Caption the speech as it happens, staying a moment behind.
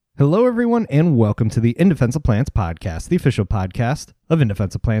Hello, everyone, and welcome to the Indefensive Plants podcast, the official podcast of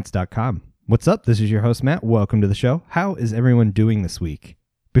indefensiveplants.com. What's up? This is your host, Matt. Welcome to the show. How is everyone doing this week?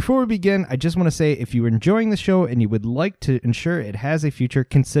 Before we begin, I just want to say if you're enjoying the show and you would like to ensure it has a future,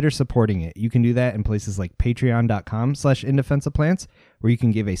 consider supporting it. You can do that in places like patreon.com/indefensiveplants, where you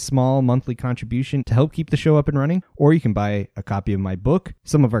can give a small monthly contribution to help keep the show up and running, or you can buy a copy of my book,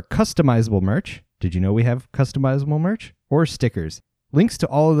 some of our customizable merch. Did you know we have customizable merch? Or stickers. Links to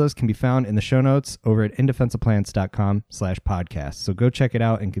all of those can be found in the show notes over at indefensiveplants.com/podcast. So go check it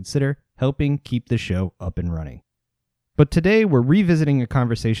out and consider helping keep the show up and running. But today we're revisiting a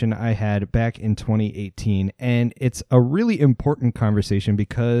conversation I had back in 2018, and it's a really important conversation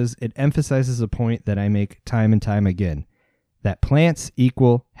because it emphasizes a point that I make time and time again, that plants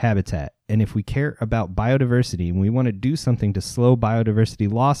equal habitat. And if we care about biodiversity and we want to do something to slow biodiversity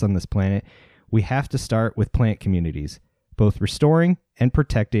loss on this planet, we have to start with plant communities, both restoring and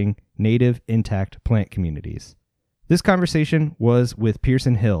protecting native intact plant communities. This conversation was with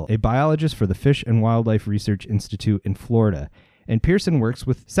Pearson Hill, a biologist for the Fish and Wildlife Research Institute in Florida. And Pearson works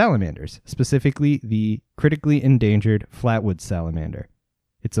with salamanders, specifically the critically endangered flatwood salamander.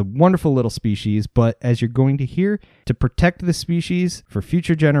 It's a wonderful little species, but as you're going to hear, to protect the species for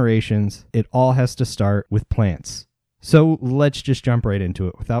future generations, it all has to start with plants. So let's just jump right into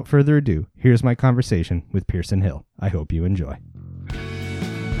it. Without further ado, here's my conversation with Pearson Hill. I hope you enjoy.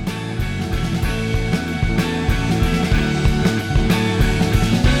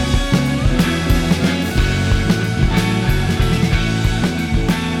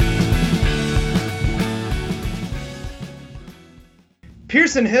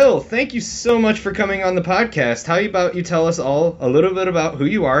 Pearson Hill, thank you so much for coming on the podcast. How about you tell us all a little bit about who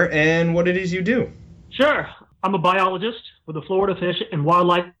you are and what it is you do? Sure. I'm a biologist with the Florida Fish and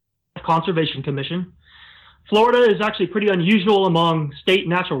Wildlife Conservation Commission. Florida is actually pretty unusual among state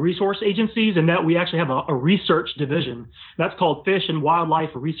natural resource agencies in that we actually have a research division. That's called Fish and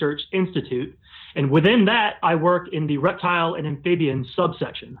Wildlife Research Institute. And within that, I work in the reptile and amphibian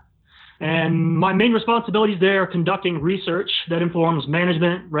subsection. And my main responsibilities there are conducting research that informs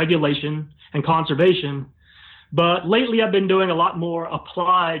management, regulation, and conservation. But lately I've been doing a lot more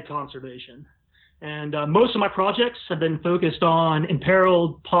applied conservation. And most of my projects have been focused on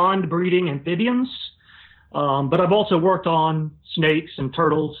imperiled pond breeding amphibians. But I've also worked on snakes and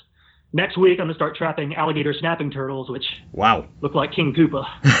turtles. Next week, I'm going to start trapping alligator snapping turtles, which look like King Koopa.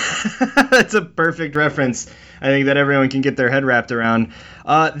 That's a perfect reference. I think that everyone can get their head wrapped around.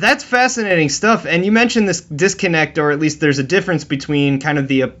 That's fascinating stuff. And you mentioned this disconnect, or at least there's a difference between kind of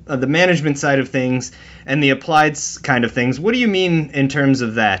the management side of things and the applied kind of things. What do you mean in terms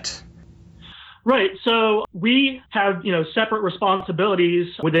of that? Right. So we have, separate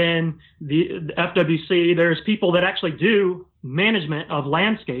responsibilities within the FWC. There's people that actually do management of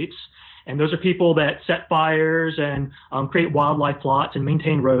landscapes. And those are people that set fires and create wildlife plots and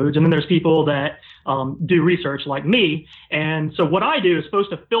maintain roads. And then there's people that do research like me. And so what I do is supposed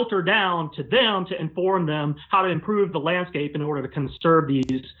to filter down to them to inform them how to improve the landscape in order to conserve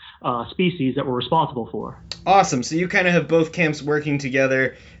these species that we're responsible for. Awesome. So you kind of have both camps working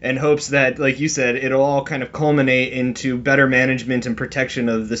together in hopes that, like you said, it'll all kind of culminate into better management and protection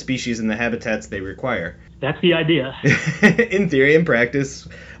of the species and the habitats they require. That's the idea. In theory and practice,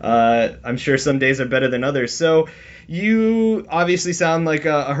 I'm sure some days are better than others. So you obviously sound like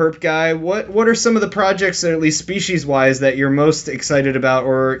a herp guy. What are some of the projects, or at least species-wise, that you're most excited about,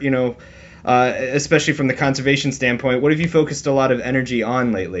 or, especially from the conservation standpoint, what have you focused a lot of energy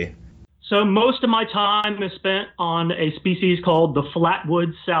on lately? So most of my time is spent on a species called the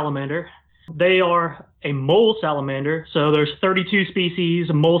flatwood salamander. They are a mole salamander. So there's 32 species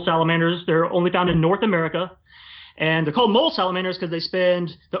of mole salamanders. They're only found in North America. And they're called mole salamanders because they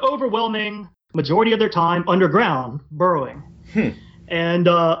spend the overwhelming majority of their time underground burrowing. And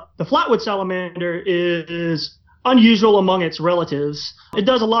the flatwood salamander is unusual among its relatives. It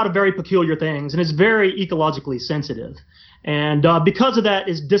does a lot of very peculiar things, and it's very ecologically sensitive. And because of that,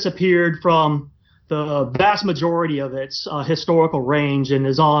 it's disappeared from the vast majority of its historical range and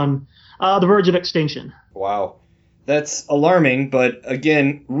is on the verge of extinction. Wow. That's alarming, but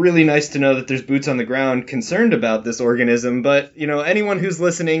again, really nice to know that there's boots on the ground concerned about this organism. But, anyone who's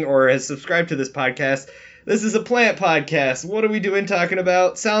listening or has subscribed to this podcast, this is a plant podcast. What are we doing talking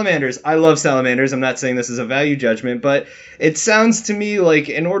about salamanders? I love salamanders. I'm not saying this is a value judgment, but it sounds to me like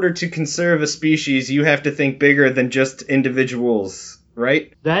in order to conserve a species, you have to think bigger than just individuals,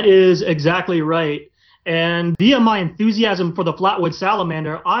 right? That is exactly right. And via my enthusiasm for the flatwood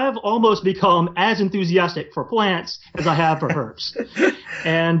salamander, I've almost become as enthusiastic for plants as I have for herps.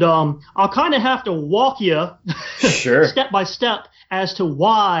 And I'll kind of have to walk you sure. step by step as to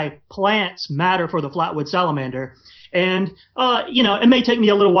why plants matter for the flatwood salamander. And, it may take me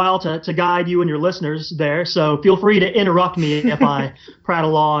a little while to guide you and your listeners there. So feel free to interrupt me if I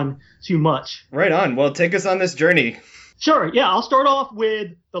prattle on too much. Right on. Well, take us on this journey. Sure. Yeah, I'll start off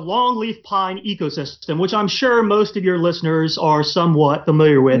with the longleaf pine ecosystem, which I'm sure most of your listeners are somewhat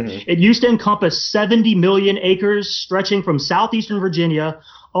familiar with. Mm-hmm. It used to encompass 70 million acres stretching from southeastern Virginia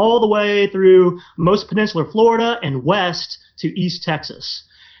all the way through most peninsular Florida and west to East Texas.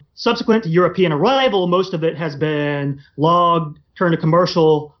 Subsequent to European arrival, most of it has been logged, turned to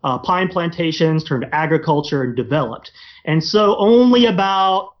commercial pine plantations, turned to agriculture, and developed. And so only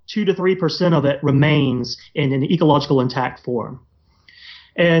about 2 to 3% of it remains in an ecological intact form.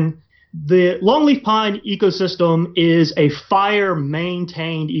 And the longleaf pine ecosystem is a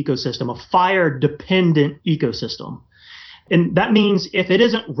fire-maintained ecosystem, a fire-dependent ecosystem. And that means if it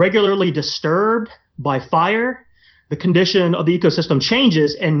isn't regularly disturbed by fire, the condition of the ecosystem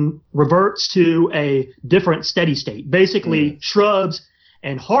changes and reverts to a different steady state. Basically, shrubs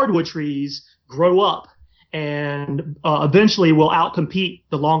and hardwood trees grow up and eventually will outcompete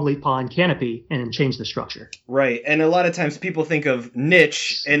the longleaf pine canopy and change the structure. Right. And a lot of times people think of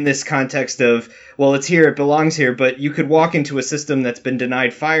niche in this context of, well, it's here, it belongs here, but you could walk into a system that's been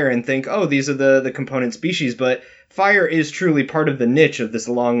denied fire and think, oh, these are the component species, but fire is truly part of the niche of this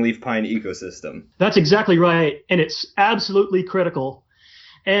longleaf pine ecosystem. That's exactly right, and it's absolutely critical.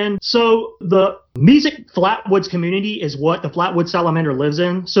 And so the mesic flatwoods community is what the flatwood salamander lives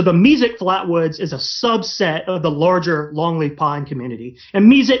in. So the mesic flatwoods is a subset of the larger longleaf pine community. And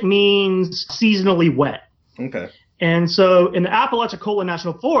mesic means seasonally wet. Okay. And so in the Apalachicola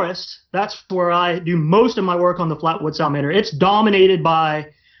National Forest, that's where I do most of my work on the flatwood salamander. It's dominated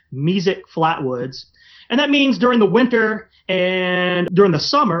by mesic flatwoods. And that means during the winter and during the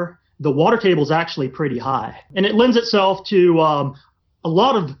summer, the water table is actually pretty high. And it lends itself to a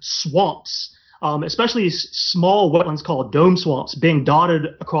lot of swamps, especially small wetlands called dome swamps being dotted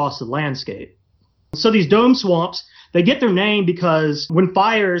across the landscape. So these dome swamps, they get their name because when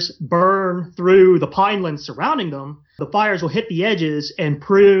fires burn through the pinelands surrounding them, the fires will hit the edges and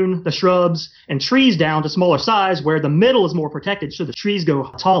prune the shrubs and trees down to smaller size where the middle is more protected so the trees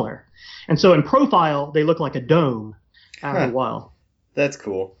go taller. And so in profile, they look like a dome after a while. That's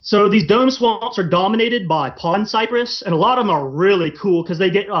cool. So these dome swamps are dominated by pond cypress, and a lot of them are really cool because they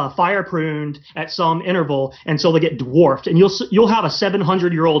get fire pruned at some interval, and so they get dwarfed. And you'll have a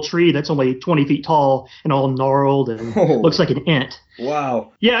 700-year-old tree that's only 20 feet tall and all gnarled and looks like an ant.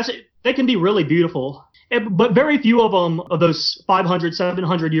 Wow. Yes, they can be really beautiful. But very few of them, of those 500,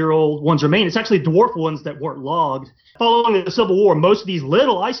 700-year-old ones remain. It's actually dwarf ones that weren't logged. Following the Civil War, most of these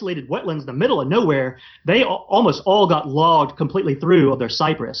little isolated wetlands in the middle of nowhere, they almost all got logged completely through of their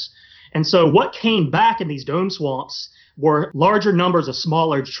cypress. And so what came back in these dome swamps were larger numbers of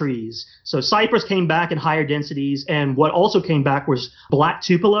smaller trees. So cypress came back in higher densities, and what also came back was black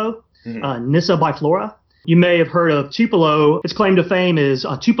tupelo, Nyssa biflora. You may have heard of Tupelo. Its claim to fame is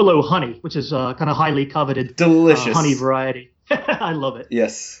Tupelo honey, which is kind of highly coveted delicious honey variety. I love it.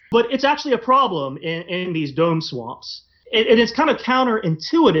 Yes. But it's actually a problem in these dome swamps. It's kind of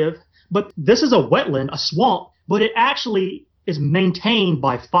counterintuitive, but this is a wetland, a swamp, but it actually is maintained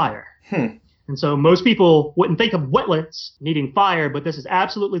by fire. And so most people wouldn't think of wetlands needing fire, but this is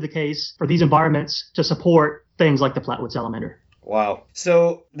absolutely the case for these environments to support things like the flatwood salamander. Wow.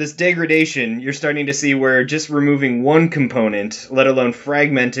 So this degradation, you're starting to see where just removing one component, let alone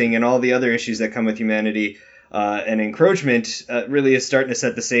fragmenting and all the other issues that come with humanity and encroachment, really is starting to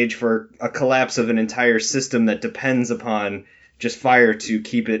set the stage for a collapse of an entire system that depends upon just fire to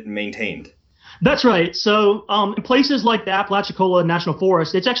keep it maintained. That's right. So in places like the Apalachicola National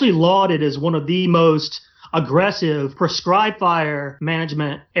Forest, it's actually lauded as one of the most aggressive prescribed fire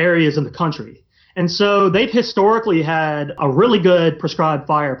management areas in the country. And so they've historically had a really good prescribed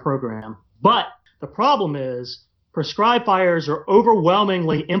fire program. But the problem is prescribed fires are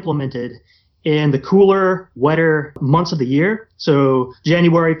overwhelmingly implemented in the cooler, wetter months of the year. So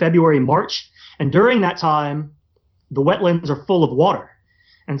January, February, March. And during that time, the wetlands are full of water.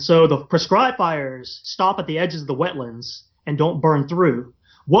 And so the prescribed fires stop at the edges of the wetlands and don't burn through.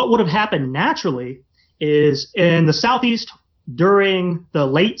 What would have happened naturally is in the southeast during the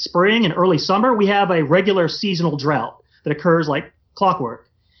late spring and early summer, we have a regular seasonal drought that occurs like clockwork.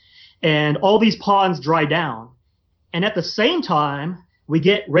 And all these ponds dry down. And at the same time, we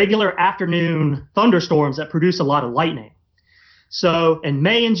get regular afternoon thunderstorms that produce a lot of lightning. So in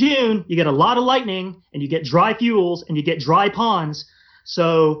May and June, you get a lot of lightning and you get dry fuels and you get dry ponds.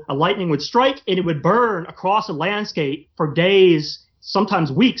 So a lightning would strike and it would burn across a landscape for days,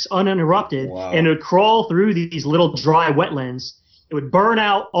 sometimes weeks uninterrupted. Wow. And it would crawl through these little dry wetlands It would burn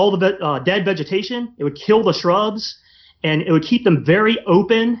out all the dead vegetation. It would kill the shrubs, and it would keep them very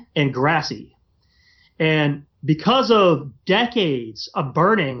open and grassy. And because of decades of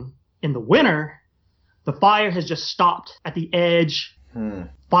burning in the winter, the fire has just stopped at the edge.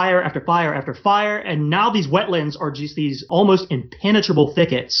 Fire after fire after fire. And now these wetlands are just these almost impenetrable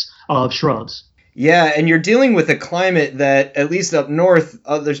thickets of shrubs. Yeah, and you're dealing with a climate that, at least up north,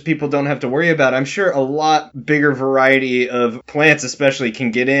 others people don't have to worry about. I'm sure a lot bigger variety of plants especially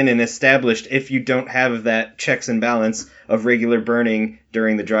can get in and established if you don't have that checks and balance of regular burning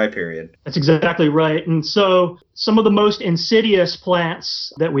during the dry period. That's exactly right. And so some of the most insidious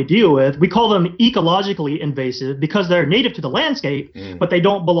plants that we deal with, we call them ecologically invasive because they're native to the landscape, but they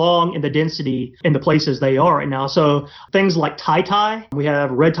don't belong in the density in the places they are right now. So things like tai-tai, we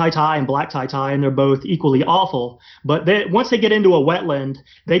have red tai-tai and black tai-tai, and they're both equally awful. But once they get into a wetland,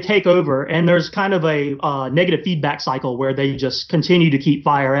 they take over, and there's kind of a negative feedback cycle where they just continue to keep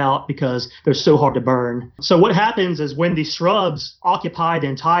fire out because they're so hard to burn. So what happens is when these shrubs occupy the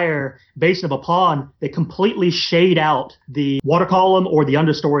entire basin of a pond, they completely shade out the water column or the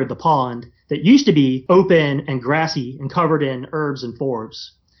understory of the pond that used to be open and grassy and covered in herbs and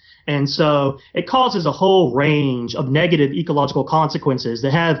forbs. And so it causes a whole range of negative ecological consequences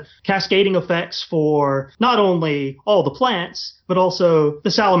that have cascading effects for not only all the plants, but also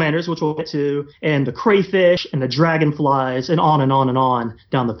the salamanders, which we'll get to, and the crayfish and the dragonflies, and on and on and on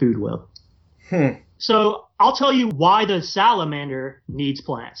down the food web. So I'll tell you why the salamander needs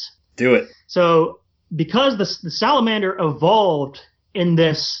plants. Do it. So because the salamander evolved in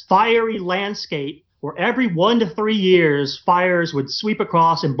this fiery landscape where every 1 to 3 years fires would sweep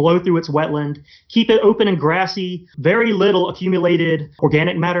across and blow through its wetland, keep it open and grassy, very little accumulated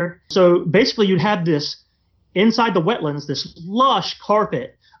organic matter. So basically you'd have this, inside the wetlands, this lush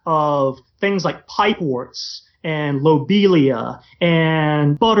carpet of things like pipeworts and lobelia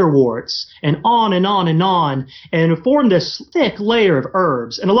and butterworts and on and on and on, and form this thick layer of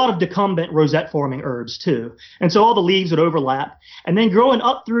herbs and a lot of decumbent rosette-forming herbs too. And so all the leaves would overlap. And then growing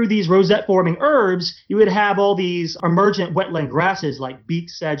up through these rosette-forming herbs, you would have all these emergent wetland grasses like beak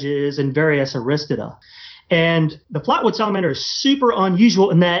sedges and various aristida. And the flatwood salamander is super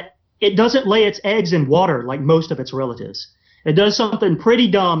unusual in that it doesn't lay its eggs in water like most of its relatives. It does something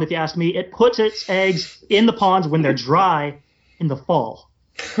pretty dumb, if you ask me. It puts its eggs in the ponds when they're dry in the fall.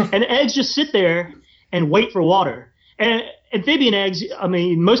 And the eggs just sit there and wait for water. And amphibian eggs, I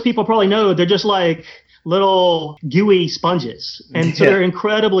mean, most people probably know they're just like little gooey sponges. And so they're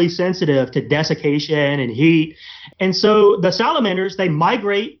incredibly sensitive to desiccation and heat. And so the salamanders, they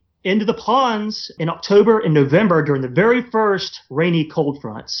migrate into the ponds in October and November during the very first rainy cold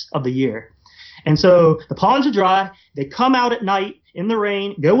fronts of the year. And so the ponds are dry. They come out at night in the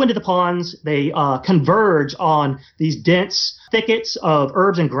rain, go into the ponds. They converge on these dense thickets of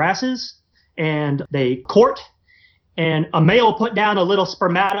herbs and grasses, and they court. And a male put down a little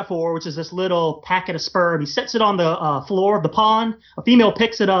spermatophore, which is this little packet of sperm. He sets it on the floor of the pond. A female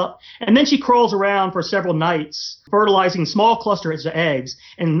picks it up, and then she crawls around for several nights, fertilizing small clusters of eggs.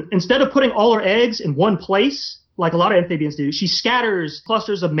 And instead of putting all her eggs in one place, like a lot of amphibians do, she scatters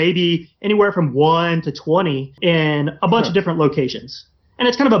clusters of maybe anywhere from 1 to 20 in a bunch of different locations. And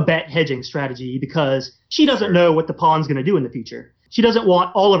it's kind of a bet hedging strategy because she doesn't know what the pond's going to do in the future. She doesn't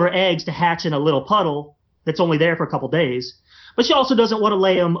want all of her eggs to hatch in a little puddle that's only there for a couple days. But she also doesn't want to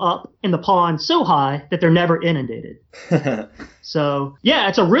lay them up in the pond so high that they're never inundated. So, yeah,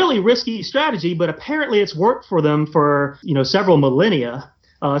 it's a really risky strategy, but apparently it's worked for them for, several millennia.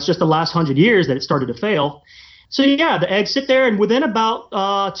 It's just the last 100 years that it started to fail. So yeah, the eggs sit there, and within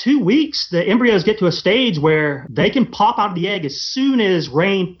about 2 weeks, the embryos get to a stage where they can pop out of the egg as soon as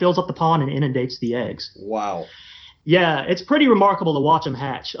rain fills up the pond and inundates the eggs. Wow. Yeah, it's pretty remarkable to watch them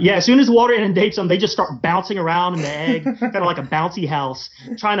hatch. Yeah, as soon as water inundates them, they just start bouncing around in the egg, kind of like a bouncy house,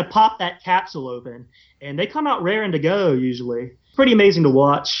 trying to pop that capsule open. And they come out raring to go, usually. Pretty amazing to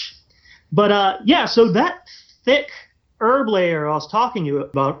watch. But so that thick herb layer I was talking to you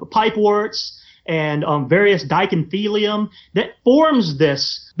about, pipeworts, and various Dichynthelium, that forms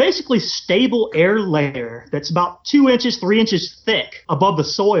this basically stable air layer that's about 2 inches, 3 inches thick above the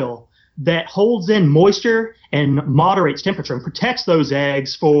soil that holds in moisture and moderates temperature and protects those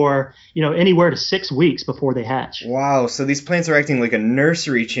eggs for, anywhere to 6 weeks before they hatch. Wow, so these plants are acting like a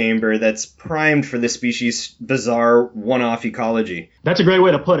nursery chamber that's primed for this species' bizarre one-off ecology. That's a great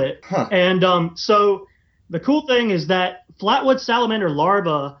way to put it. Huh. And so the cool thing is that flatwood salamander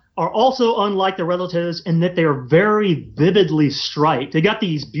larvae are also unlike their relatives in that they're very vividly striped. They got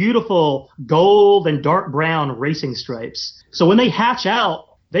these beautiful gold and dark brown racing stripes. So when they hatch out,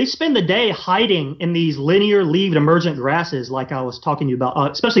 They spend the day hiding in these linear leaved emergent grasses like I was talking to you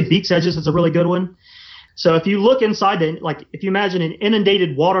about, especially beak sedges is a really good one. So if you look inside, if you imagine an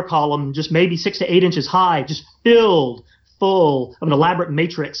inundated water column just maybe 6 to 8 inches high, just filled full of an elaborate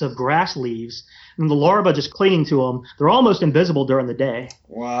matrix of grass leaves, and the larvae just clinging to them, they're almost invisible during the day.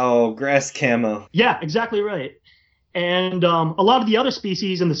 Wow, grass camo. Yeah, exactly right. And a lot of the other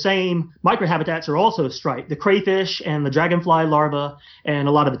species in the same microhabitats are also striped, the crayfish and the dragonfly larvae, and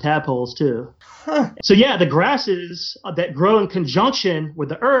a lot of the tadpoles too. Huh. So yeah, the grasses that grow in conjunction with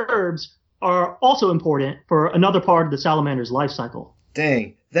the herbs are also important for another part of the salamander's life cycle.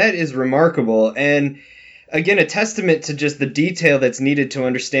 Dang, that is remarkable. And again, a testament to just the detail that's needed to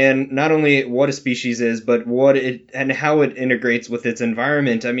understand not only what a species is, but what it and how it integrates with its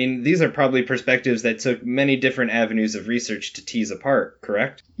environment. I mean, these are probably perspectives that took many different avenues of research to tease apart,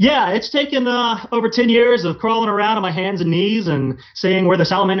 correct? Yeah, it's taken over 10 years of crawling around on my hands and knees and seeing where the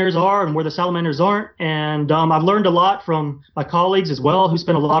salamanders are and where the salamanders aren't. And I've learned a lot from my colleagues as well, who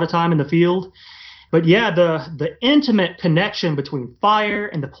spend a lot of time in the field. But yeah, the intimate connection between fire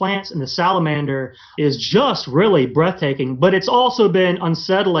and the plants and the salamander is just really breathtaking. But it's also been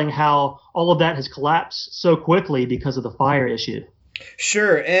unsettling how all of that has collapsed so quickly because of the fire issue.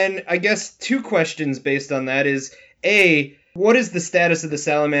 Sure. And I guess 2 questions based on that is, A, what is the status of the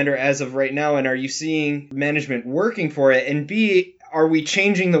salamander as of right now? And are you seeing management working for it? And B, are we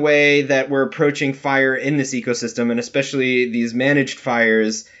changing the way that we're approaching fire in this ecosystem, and especially these managed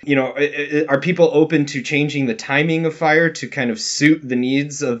fires? You know, are people open to changing the timing of fire to kind of suit the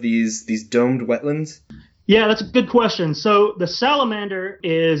needs of these domed wetlands? Yeah, that's a good question. So the salamander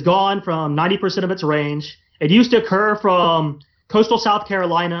is gone from 90% of its range. It used to occur from coastal South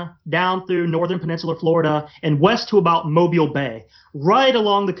Carolina down through northern peninsular Florida and west to about Mobile Bay, right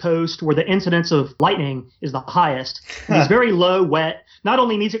along the coast where the incidence of lightning is the highest. It's very low, wet, not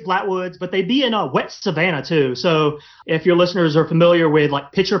only mesoclad flatwoods, but they be in a wet savanna too. So if your listeners are familiar with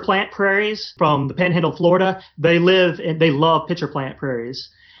like pitcher plant prairies from the Panhandle of Florida, they love pitcher plant prairies.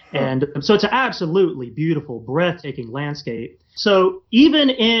 And so it's an absolutely beautiful, breathtaking landscape. So even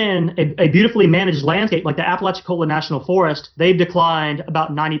in a beautifully managed landscape like the Apalachicola National Forest, they've declined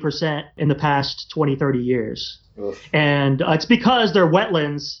about 90% in the past 20, 30 years. Oof. And it's because their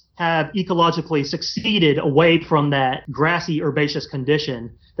wetlands have ecologically succeeded away from that grassy herbaceous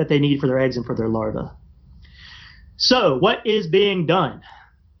condition that they need for their eggs and for their larvae. So what is being done?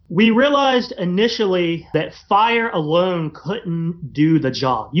 We realized initially that fire alone couldn't do the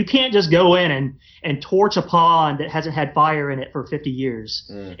job. You can't just go in and torch a pond that hasn't had fire in it for 50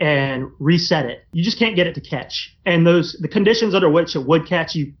 years and reset it. You just can't get it to catch. And the conditions under which it would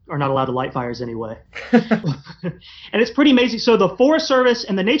catch, you are not allowed to light fires anyway. And it's pretty amazing. So the Forest Service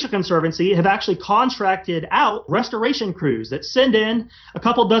and the Nature Conservancy have actually contracted out restoration crews that send in a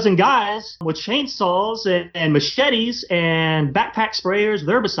couple dozen guys with chainsaws and machetes and backpack sprayers with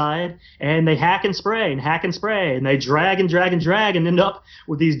herbicide, and they hack and spray, and they drag and end up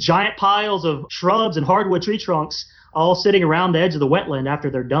with these giant piles of shrubs and hardwood tree trunks all sitting around the edge of the wetland after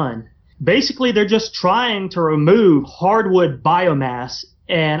they're done. Basically, they're just trying to remove hardwood biomass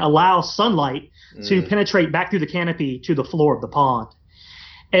and allow sunlight to penetrate back through the canopy to the floor of the pond.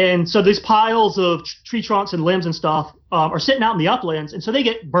 And so these piles of tree trunks and limbs and stuff are sitting out in the uplands, and so they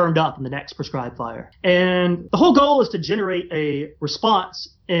get burned up in the next prescribed fire. And the whole goal is to generate a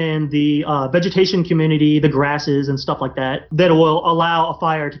response in the vegetation community, the grasses and stuff like that, that will allow a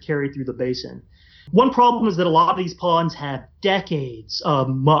fire to carry through the basin. One problem is that a lot of these ponds have decades of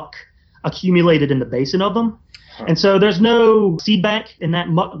muck accumulated in the basin of them. And so there's no seed bank in that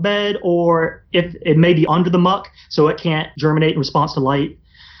muck bed, or if it may be under the muck, so it can't germinate in response to light.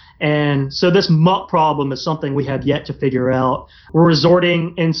 And so this muck problem is something we have yet to figure out. We're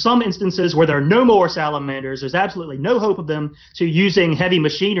resorting, in some instances where there are no more salamanders, there's absolutely no hope of them, to using heavy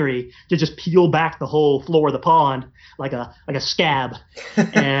machinery to just peel back the whole floor of the pond like a scab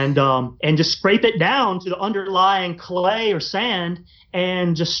and just scrape it down to the underlying clay or sand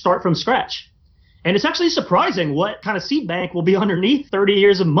and just start from scratch. And it's actually surprising what kind of seed bank will be underneath 30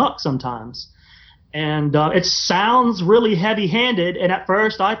 years of muck sometimes. And it sounds really heavy-handed, and at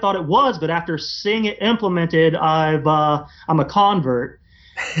first I thought it was, but after seeing it implemented, I'm a convert.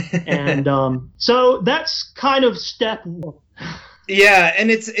 And so that's kind of step one. Yeah,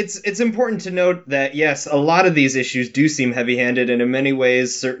 and it's important to note that, yes, a lot of these issues do seem heavy-handed, and in many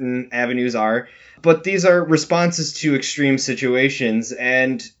ways certain avenues are, but these are responses to extreme situations.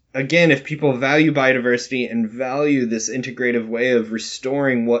 And again, if people value biodiversity and value this integrative way of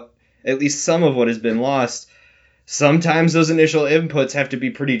restoring at least some of what has been lost, sometimes those initial inputs have to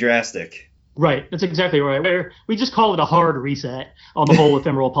be pretty drastic. Right. That's exactly right. We just call it a hard reset on the whole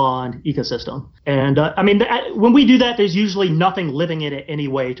ephemeral pond ecosystem. And I mean, when we do that, there's usually nothing living in it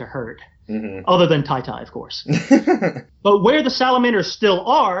anyway to hurt, other than Tai, of course. But where the salamanders still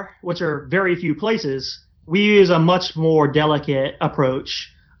are, which are very few places, we use a much more delicate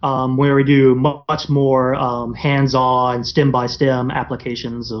approach where we do much more hands-on, stem-by-stem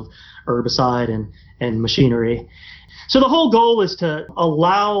applications of herbicide and machinery. So the whole goal is to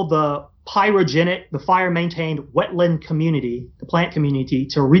allow the pyrogenic, the fire-maintained wetland community, the plant community,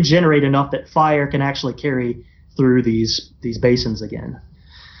 to regenerate enough that fire can actually carry through these basins again.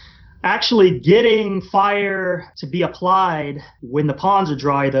 Actually getting fire to be applied when the ponds are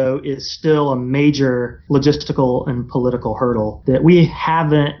dry, though, is still a major logistical and political hurdle that we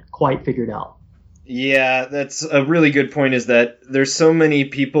haven't quite figured out. Yeah, that's a really good point, is that there's so many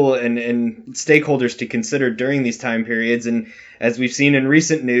people and stakeholders to consider during these time periods. And as we've seen in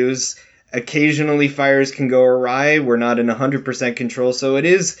recent news, occasionally fires can go awry. We're not in 100% control. So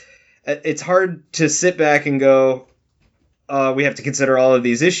it's hard to sit back and go, we have to consider all of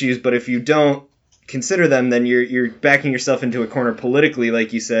these issues. But if you don't consider them, then you're backing yourself into a corner politically,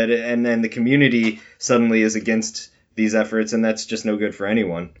 like you said, and then the community suddenly is against these efforts, and that's just no good for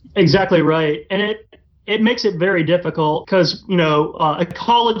anyone. Exactly right. And it makes it very difficult because,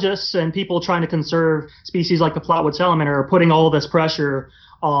 ecologists and people trying to conserve species like the flatwood salamander are putting all this pressure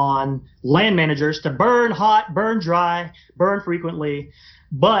on land managers to burn hot, burn dry, burn frequently.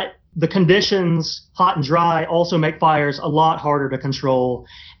 But the conditions, hot and dry, also make fires a lot harder to control.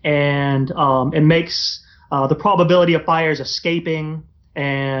 And it makes the probability of fires escaping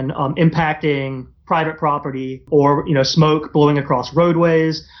and impacting private property or smoke blowing across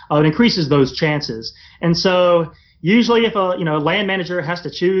roadways, it increases those chances. And so usually if a land manager has to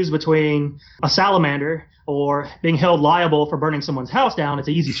choose between a salamander or being held liable for burning someone's house down, it's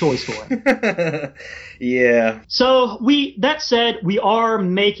an easy choice for him. Yeah. So that said, we are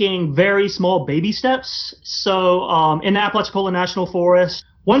making very small baby steps. So in the Apalachicola National Forest,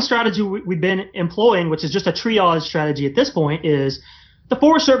 one strategy we've been employing, which is just a triage strategy at this point, is the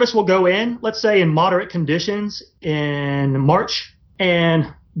Forest Service will go in, let's say in moderate conditions in March,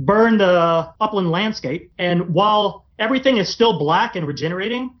 and burn the upland landscape. And while everything is still black and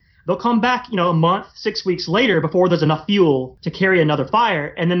regenerating, they'll come back, a month, 6 weeks later before there's enough fuel to carry another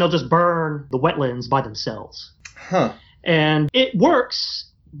fire, and then they'll just burn the wetlands by themselves. Huh. And it works,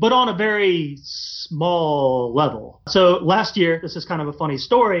 but on a very small level. So last year, this is kind of a funny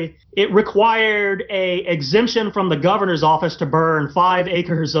story, it required a exemption from the governor's office to burn 5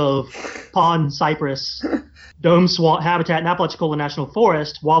 acres of pond cypress dome swamp habitat in Apalachicola National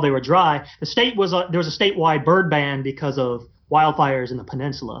Forest while they were dry. There was a statewide bird ban because of wildfires in the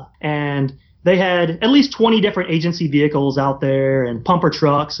peninsula. And they had at least 20 different agency vehicles out there and pumper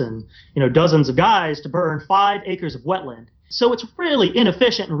trucks and, dozens of guys to burn 5 acres of wetland. So it's really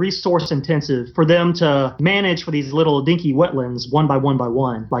inefficient and resource intensive for them to manage for these little dinky wetlands one by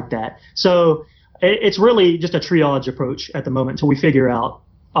one like that. So it's really just a triage approach at the moment until we figure out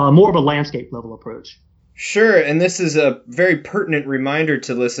more of a landscape level approach. Sure. And this is a very pertinent reminder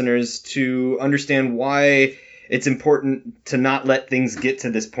to listeners to understand why it's important to not let things get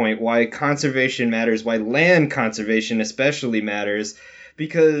to this point, why conservation matters, why land conservation especially matters.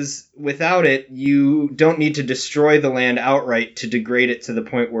 Because without it, you don't need to destroy the land outright to degrade it to the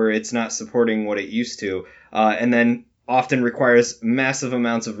point where it's not supporting what it used to, and then often requires massive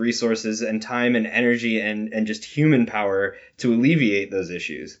amounts of resources and time and energy and just human power to alleviate those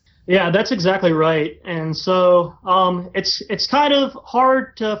issues. Yeah, that's exactly right. And so it's kind of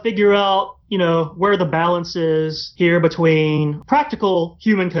hard to figure out, where the balance is here between practical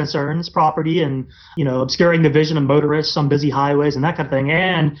human concerns, property and, obscuring the vision of motorists on busy highways and that kind of thing,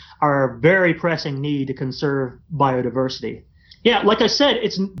 and our very pressing need to conserve biodiversity. Yeah, like I said,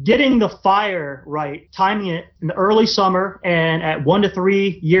 it's getting the fire right, timing it in the early summer and at 1 to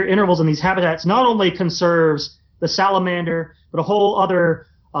 3 year intervals in these habitats not only conserves the salamander, but a whole other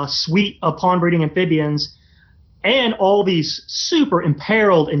suite of pond breeding amphibians and all these super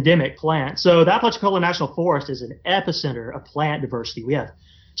imperiled endemic plants. So the Apalachicola National Forest is an epicenter of plant diversity. We have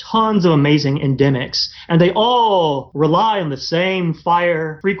tons of amazing endemics, and they all rely on the same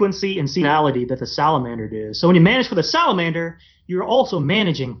fire frequency and seasonality that the salamander does. So when you manage for the salamander, you're also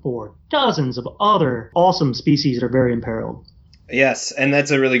managing for dozens of other awesome species that are very imperiled. Yes, and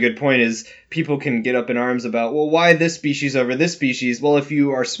that's a really good point, is people can get up in arms about, well, why this species over this species? Well, if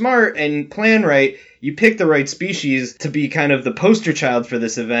you are smart and plan right, you pick the right species to be kind of the poster child for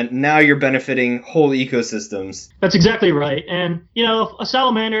this event. Now you're benefiting whole ecosystems. That's exactly right. And, a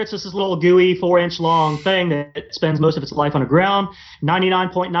salamander, it's just this little gooey 4-inch long thing that spends most of its life on the ground.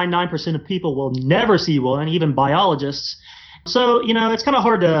 99.99% of people will never see one, even biologists. So, it's kind of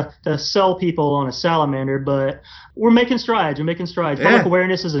hard to sell people on a salamander, but we're making strides. Yeah. Public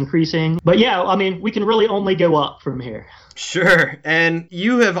awareness is increasing. But yeah, we can really only go up from here. Sure. And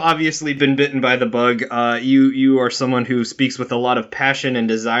you have obviously been bitten by the bug. You are someone who speaks with a lot of passion and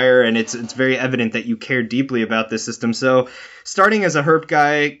desire, and it's very evident that you care deeply about this system. So starting as a herp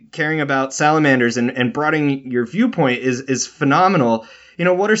guy, caring about salamanders and broadening your viewpoint is phenomenal.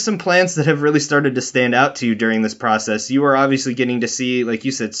 What are some plants that have really started to stand out to you during this process? You are obviously getting to see, like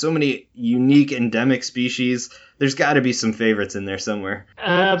you said, so many unique endemic species. There's got to be some favorites in there somewhere.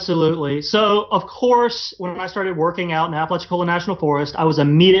 Absolutely. So, of course, when I started working out in Apalachicola National Forest, I was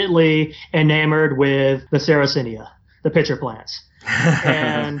immediately enamored with the Sarracenia, the pitcher plants.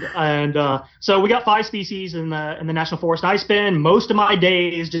 So we got 5 species in the national forest. I spend most of my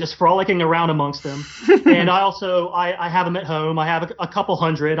days just frolicking around amongst them. And I have them at home. I have a couple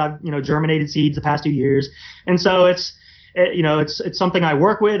hundred. I've germinated seeds the past 2 years, and so it's something I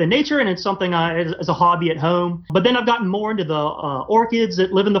work with in nature, and it's something as a hobby at home. But then I've gotten more into the orchids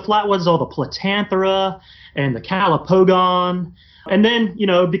that live in the flatwoods, all the Platanthera and the Calopogon. And then,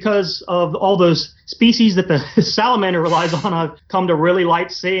 because of all those species that the salamander relies on, I've come to really like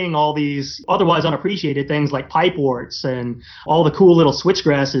seeing all these otherwise unappreciated things like pipeworts and all the cool little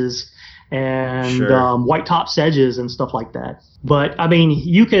switchgrasses and Sure. White top sedges and stuff like that. But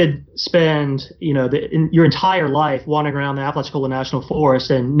you could spend your entire life wandering around the Apalachicola National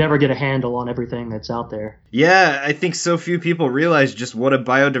Forest and never get a handle on everything that's out there. Yeah, I think so few people realize just what a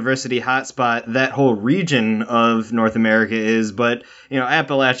biodiversity hotspot that whole region of North America is. But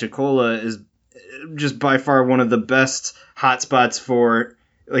Apalachicola is just by far one of the best hotspots for,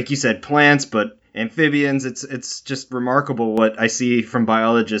 like you said, plants, but amphibians. It's just remarkable what I see from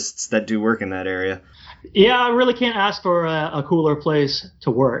biologists that do work in that area. Yeah, I really can't ask for a cooler place to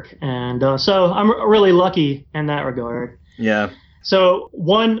work. And so I'm really lucky in that regard. Yeah. So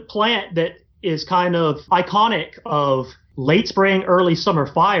one plant that is kind of iconic of late spring, early summer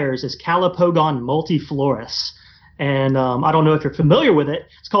fires is Calopogon multiflorus. And I don't know if you're familiar with it.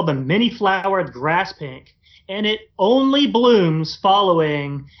 It's called the many-flowered grass pink. And it only blooms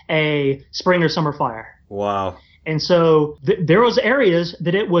following a spring or summer fire. Wow. And so there was areas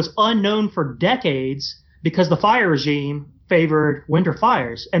that it was unknown for decades because the fire regime favored winter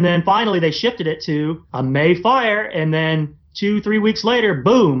fires. And then finally they shifted it to a May fire. And then 2-3 weeks later,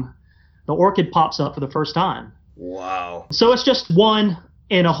 boom, the orchid pops up for the first time. Wow. So it's just one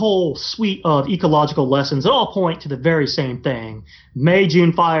in a whole suite of ecological lessons that all point to the very same thing. May,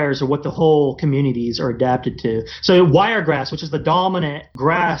 June fires are what the whole communities are adapted to. So wiregrass, which is the dominant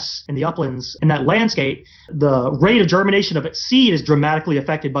grass in the uplands in that landscape, the rate of germination of its seed is dramatically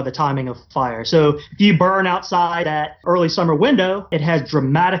affected by the timing of fire. So if you burn outside that early summer window, it has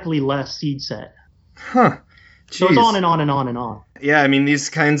dramatically less seed set. Huh. Jeez. So it's on and on and on and on. Yeah, these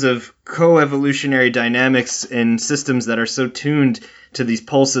kinds of co-evolutionary dynamics in systems that are so tuned to these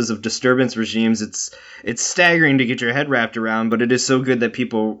pulses of disturbance regimes, it's staggering to get your head wrapped around, but it is so good that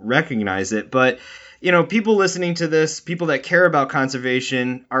people recognize it. But, people listening to this, people that care about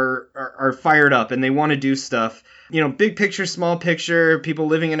conservation are fired up and they want to do stuff. Big picture, small picture, people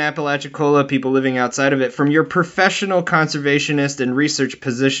living in Apalachicola, people living outside of it. From your professional conservationist and research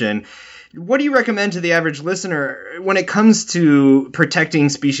position, what do you recommend to the average listener when it comes to protecting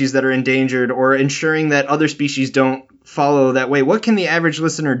species that are endangered or ensuring that other species don't follow that way? What can the average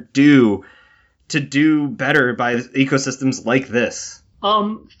listener do to do better by ecosystems like this?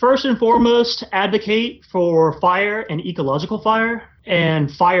 First and foremost, advocate for fire and ecological fire and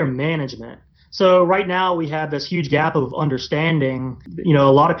fire management. So right now we have this huge gap of understanding. A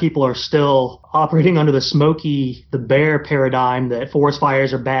lot of people are still operating under the Smokey the Bear paradigm that forest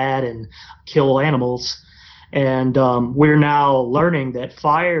fires are bad and kill animals. And we're now learning that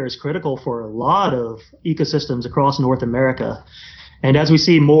fire is critical for a lot of ecosystems across North America. And as we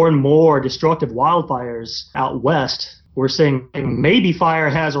see more and more destructive wildfires out west, we're seeing maybe fire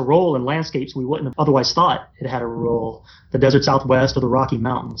has a role in landscapes we wouldn't have otherwise thought it had a role, the desert Southwest or the Rocky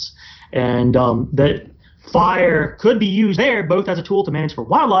Mountains. And that fire could be used there both as a tool to manage for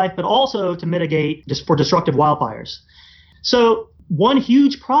wildlife, but also to mitigate just for destructive wildfires. So one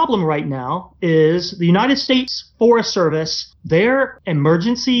huge problem right now is the United States Forest Service, their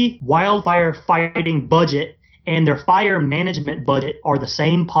emergency wildfire fighting budget and their fire management budget are the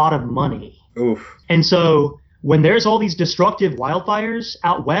same pot of money. Oof. And so when there's all these destructive wildfires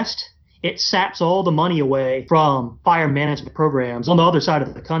out west, it saps all the money away from fire management programs on the other side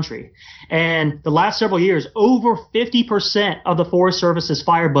of the country. And the last several years, over 50% of the Forest Service's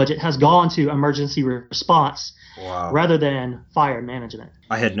fire budget has gone to emergency response. Wow. Rather than fire management.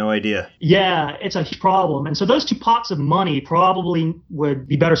 I had no idea. Yeah, it's a huge problem. And so those two pots of money probably would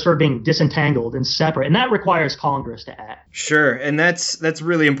be better served being disentangled and separate. And that requires Congress to act. Sure. And that's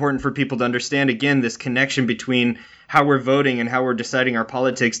really important for people to understand, again, this connection between how we're voting and how we're deciding our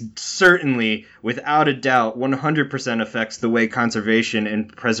politics certainly, without a doubt, 100% affects the way conservation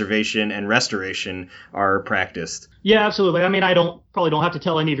and preservation and restoration are practiced. Yeah, absolutely. I mean, I probably don't have to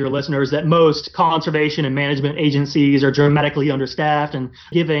tell any of your listeners that most conservation and management agencies are dramatically understaffed and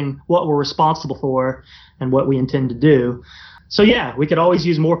giving what we're responsible for and what we intend to do. So yeah, we could always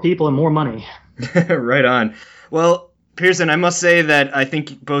use more people and more money. Right on. Well, Pearson, I must say that I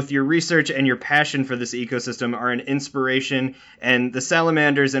think both your research and your passion for this ecosystem are an inspiration, and the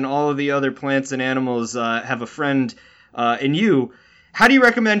salamanders and all of the other plants and animals have a friend in you. How do you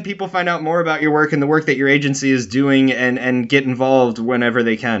recommend people find out more about your work and the work that your agency is doing and get involved whenever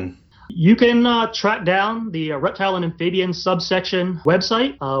they can? You can track down the Reptile and Amphibian subsection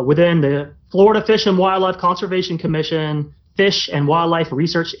website within the Florida Fish and Wildlife Conservation Commission Fish and Wildlife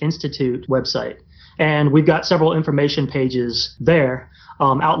Research Institute website. And we've got several information pages there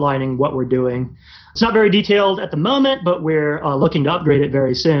outlining what we're doing. It's not very detailed at the moment, but we're looking to upgrade it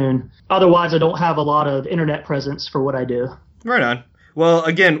very soon. Otherwise, I don't have a lot of internet presence for what I do. Right on. Well,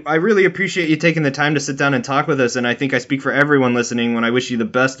 again, I really appreciate you taking the time to sit down and talk with us, and I think I speak for everyone listening when I wish you the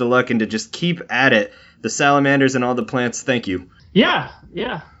best of luck and to just keep at it. The salamanders and all the plants, thank you. Yeah,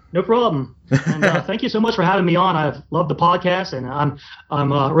 no problem. And thank you so much for having me on. I've loved the podcast, and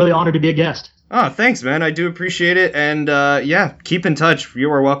I'm really honored to be a guest. Oh, thanks, man. I do appreciate it, and yeah, keep in touch.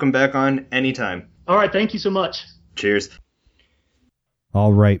 You are welcome back on anytime. All right, thank you so much. Cheers.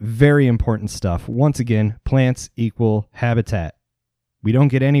 All right, very important stuff. Once again, plants equal habitat. We don't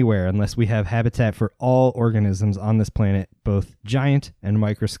get anywhere unless we have habitat for all organisms on this planet, both giant and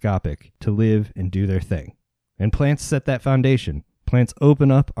microscopic, to live and do their thing. And plants set that foundation. Plants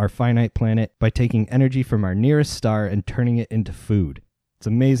open up our finite planet by taking energy from our nearest star and turning it into food. It's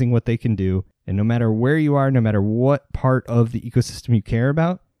amazing what they can do, and no matter where you are, no matter what part of the ecosystem you care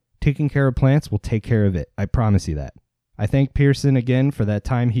about, taking care of plants will take care of it. I promise you that. I thank Pearson again for that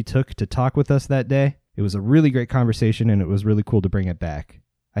time he took to talk with us that day. It was a really great conversation, and it was really cool to bring it back.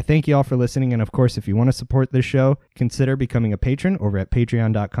 I thank you all for listening, and of course, if you want to support this show, consider becoming a patron over at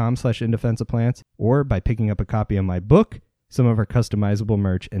patreon.com/indefenseofplants, or by picking up a copy of my book, some of our customizable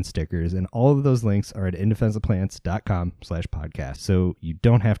merch, and stickers, and all of those links are at indefenseofplants.com/podcast, so you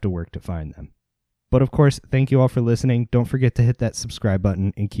don't have to work to find them. But of course, thank you all for listening. Don't forget to hit that subscribe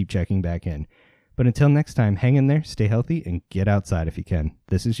button and keep checking back in. But until next time, hang in there, stay healthy, and get outside if you can.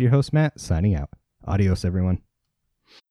 This is your host, Matt, signing out. Adios, everyone.